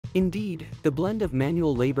Indeed, the blend of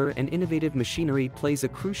manual labor and innovative machinery plays a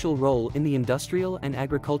crucial role in the industrial and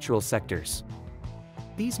agricultural sectors.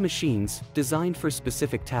 These machines, designed for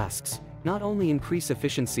specific tasks, not only increase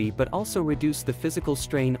efficiency but also reduce the physical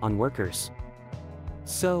strain on workers.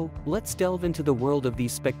 So, let's delve into the world of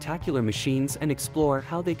these spectacular machines and explore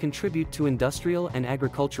how they contribute to industrial and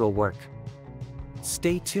agricultural work.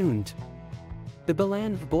 Stay tuned. The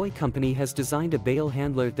BALLEN company has designed a bale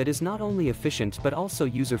handler that is not only efficient but also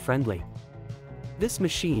user-friendly. This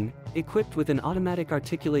machine, equipped with an automatic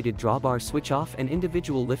articulated drawbar switch-off and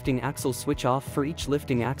individual lifting axle switch-off for each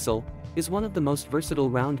lifting axle, is one of the most versatile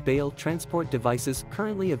round bale transport devices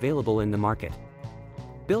currently available in the market.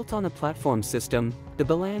 Built on a platform system, the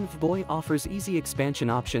BALLEN offers easy expansion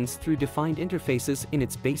options through defined interfaces in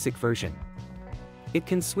its basic version. It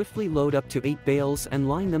can swiftly load up to 8 bales and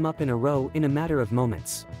line them up in a row in a matter of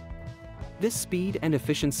moments. This speed and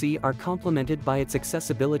efficiency are complemented by its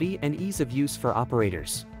accessibility and ease of use for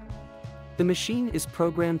operators. The machine is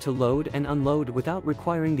programmed to load and unload without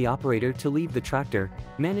requiring the operator to leave the tractor,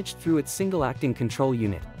 managed through its single-acting control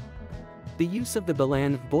unit. The use of the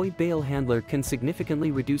BALLEN bale handler can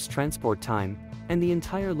significantly reduce transport time, and the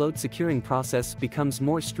entire load securing process becomes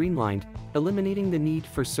more streamlined, eliminating the need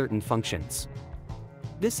for certain functions.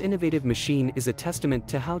 This innovative machine is a testament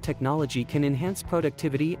to how technology can enhance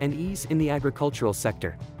productivity and ease in the agricultural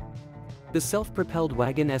sector. The self-propelled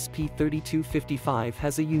WAGON SP3255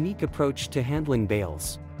 has a unique approach to handling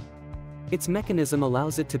bales. Its mechanism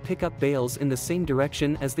allows it to pick up bales in the same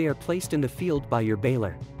direction as they are placed in the field by your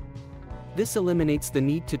baler. This eliminates the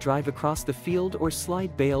need to drive across the field or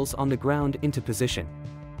slide bales on the ground into position.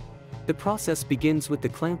 The process begins with the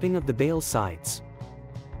clamping of the bale sides.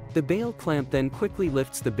 The bale clamp then quickly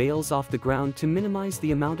lifts the bales off the ground to minimize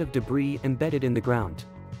the amount of debris embedded in the ground.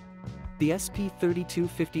 The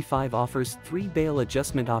SP3255 offers 3 bale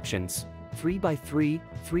adjustment options: 3x3,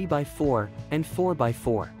 3x4, and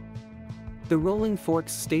 4x4. The rolling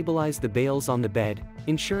forks stabilize the bales on the bed,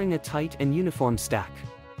 ensuring a tight and uniform stack.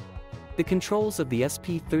 The controls of the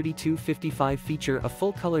SP3255 feature a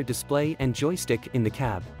full-color display and joystick in the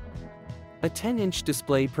cab. A 10-inch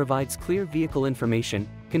display provides clear vehicle information,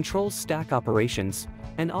 controls stack operations,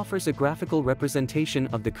 and offers a graphical representation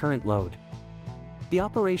of the current load. The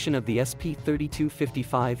operation of the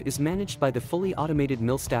SP3255 is managed by the fully automated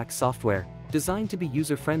MillStack software, designed to be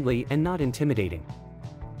user-friendly and not intimidating.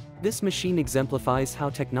 This machine exemplifies how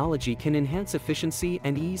technology can enhance efficiency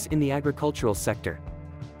and ease in the agricultural sector.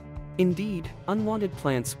 Indeed, unwanted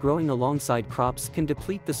plants growing alongside crops can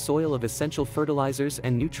deplete the soil of essential fertilizers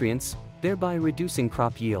and nutrients, thereby reducing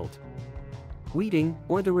crop yield. Weeding,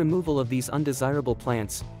 or the removal of these undesirable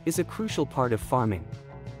plants, is a crucial part of farming.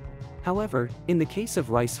 However, in the case of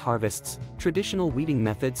rice harvests, traditional weeding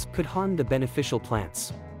methods could harm the beneficial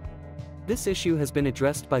plants. This issue has been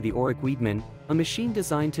addressed by the OREC Weedman, a machine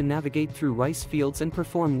designed to navigate through rice fields and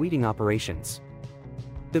perform weeding operations.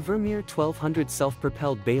 The VERMEER 1200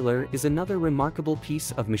 self-propelled baler is another remarkable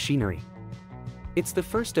piece of machinery. It's the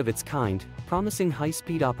first of its kind, promising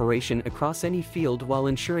high-speed operation across any field while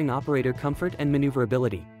ensuring operator comfort and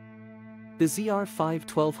maneuverability. The ZR5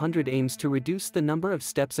 1200 aims to reduce the number of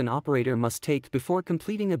steps an operator must take before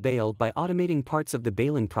completing a bale by automating parts of the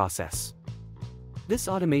baling process. This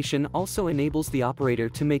automation also enables the operator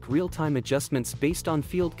to make real-time adjustments based on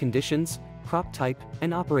field conditions, crop type,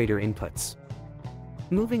 and operator inputs.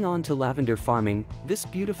 Moving on to lavender farming, this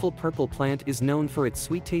beautiful purple plant is known for its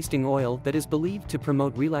sweet-tasting oil that is believed to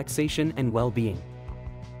promote relaxation and well-being.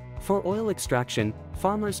 For oil extraction,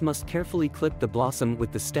 farmers must carefully clip the blossom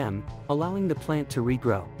with the stem, allowing the plant to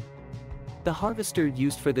regrow. The harvester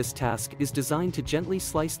used for this task is designed to gently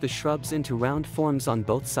slice the shrubs into round forms on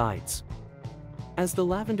both sides. As the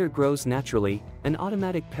lavender grows naturally, an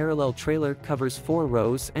automatic parallel trailer covers 4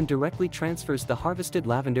 rows and directly transfers the harvested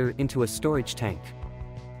lavender into a storage tank.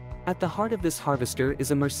 At the heart of this harvester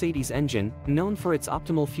is a Mercedes engine, known for its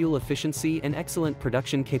optimal fuel efficiency and excellent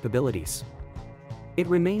production capabilities. It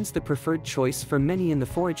remains the preferred choice for many in the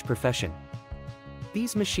forage profession.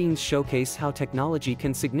 These machines showcase how technology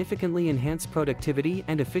can significantly enhance productivity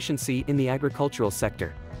and efficiency in the agricultural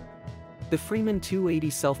sector. The FREEMAN 280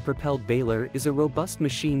 self-propelled baler is a robust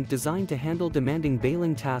machine designed to handle demanding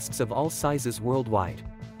baling tasks of all sizes worldwide.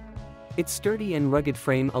 Its sturdy and rugged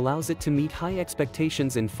frame allows it to meet high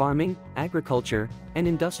expectations in farming, agriculture, and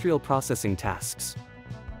industrial processing tasks.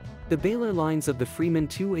 The baler lines of the FREEMAN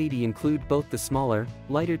 280 include both the smaller,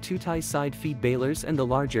 lighter 2-tie side feed balers and the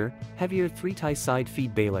larger, heavier 3-tie side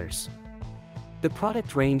feed balers. The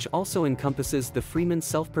product range also encompasses the FREEMAN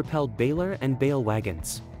self-propelled baler and bale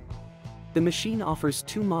wagons. The machine offers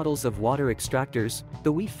two models of water extractors,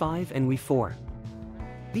 the WE5 and WE4.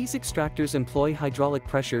 These extractors employ hydraulic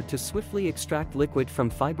pressure to swiftly extract liquid from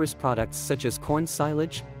fibrous products such as corn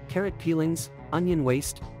silage, carrot peelings, onion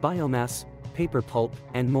waste, biomass, paper pulp,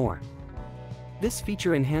 and more. This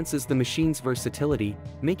feature enhances the machine's versatility,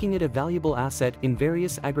 making it a valuable asset in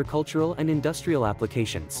various agricultural and industrial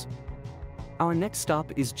applications. Our next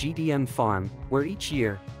stop is GDM Farm, where each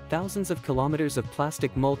year, thousands of kilometers of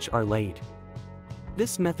plastic mulch are laid.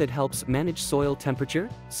 This method helps manage soil temperature,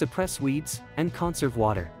 suppress weeds, and conserve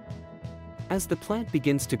water. As the plant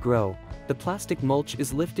begins to grow, the plastic mulch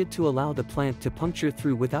is lifted to allow the plant to puncture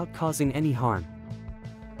through without causing any harm.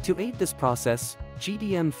 To aid this process,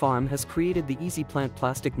 GDM Farm has created the EZYLAY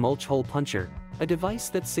plastic mulch hole puncher, a device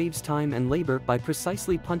that saves time and labor by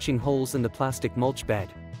precisely punching holes in the plastic mulch bed.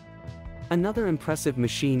 Another impressive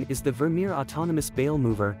machine is the VERMEER autonomous bale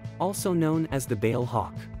mover, also known as the bale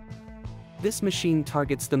hawk. This machine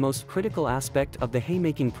targets the most critical aspect of the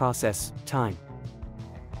haymaking process, time.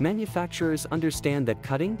 Manufacturers understand that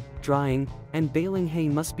cutting, drying, and baling hay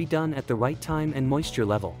must be done at the right time and moisture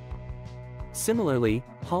level. Similarly,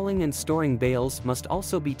 hauling and storing bales must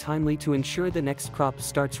also be timely to ensure the next crop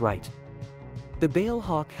starts right. The bale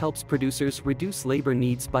hawk helps producers reduce labor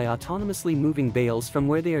needs by autonomously moving bales from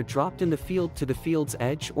where they are dropped in the field to the field's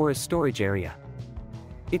edge or a storage area.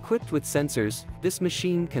 Equipped with sensors, this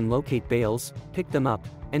machine can locate bales, pick them up,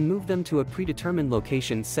 and move them to a predetermined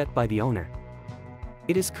location set by the owner.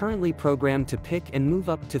 It is currently programmed to pick and move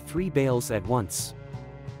up to 3 bales at once.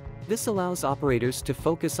 This allows operators to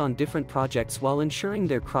focus on different projects while ensuring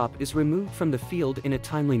their crop is removed from the field in a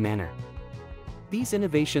timely manner. These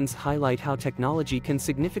innovations highlight how technology can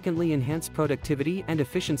significantly enhance productivity and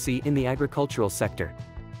efficiency in the agricultural sector.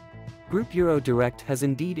 Group Euro Direct has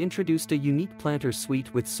indeed introduced a unique planter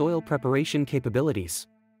suite with soil preparation capabilities.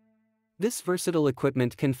 This versatile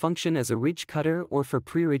equipment can function as a ridge cutter or for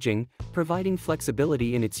pre-ridging, providing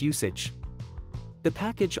flexibility in its usage. The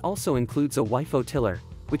package also includes a WIFO tiller,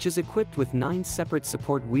 which is equipped with 9 separate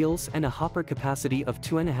support wheels and a hopper capacity of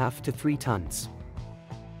 2.5 to 3 tons.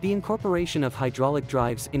 The incorporation of hydraulic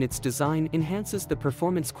drives in its design enhances the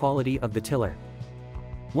performance quality of the tiller.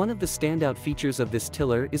 One of the standout features of this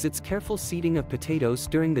tiller is its careful seeding of potatoes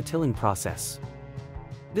during the tilling process.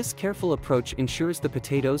 This careful approach ensures the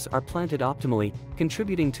potatoes are planted optimally,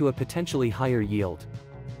 contributing to a potentially higher yield.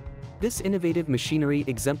 This innovative machinery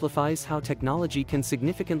exemplifies how technology can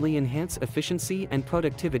significantly enhance efficiency and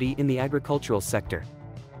productivity in the agricultural sector.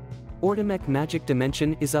 OREC Magic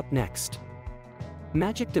Dimension is up next.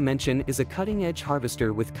 Magic Dimension is a cutting-edge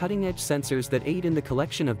harvester with cutting-edge sensors that aid in the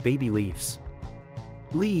collection of baby leaves.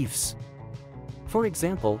 For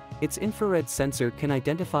example, its infrared sensor can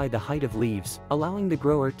identify the height of leaves, allowing the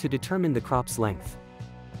grower to determine the crop's length.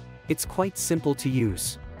 It's quite simple to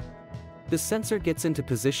use. The sensor gets into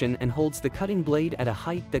position and holds the cutting blade at a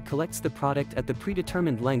height that collects the product at the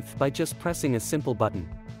predetermined length by just pressing a simple button.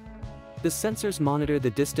 The sensors monitor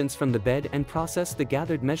the distance from the bed and process the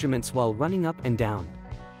gathered measurements while running up and down.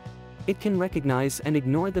 It can recognize and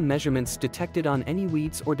ignore the measurements detected on any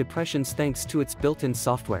weeds or depressions thanks to its built-in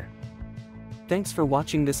software. Thanks for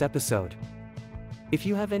watching this episode. If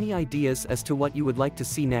you have any ideas as to what you would like to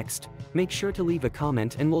see next, make sure to leave a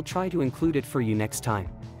comment and we'll try to include it for you next time.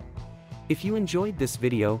 If you enjoyed this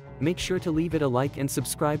video, make sure to leave it a like and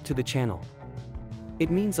subscribe to the channel. It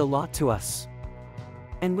means a lot to us.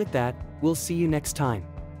 And with that, we'll see you next time.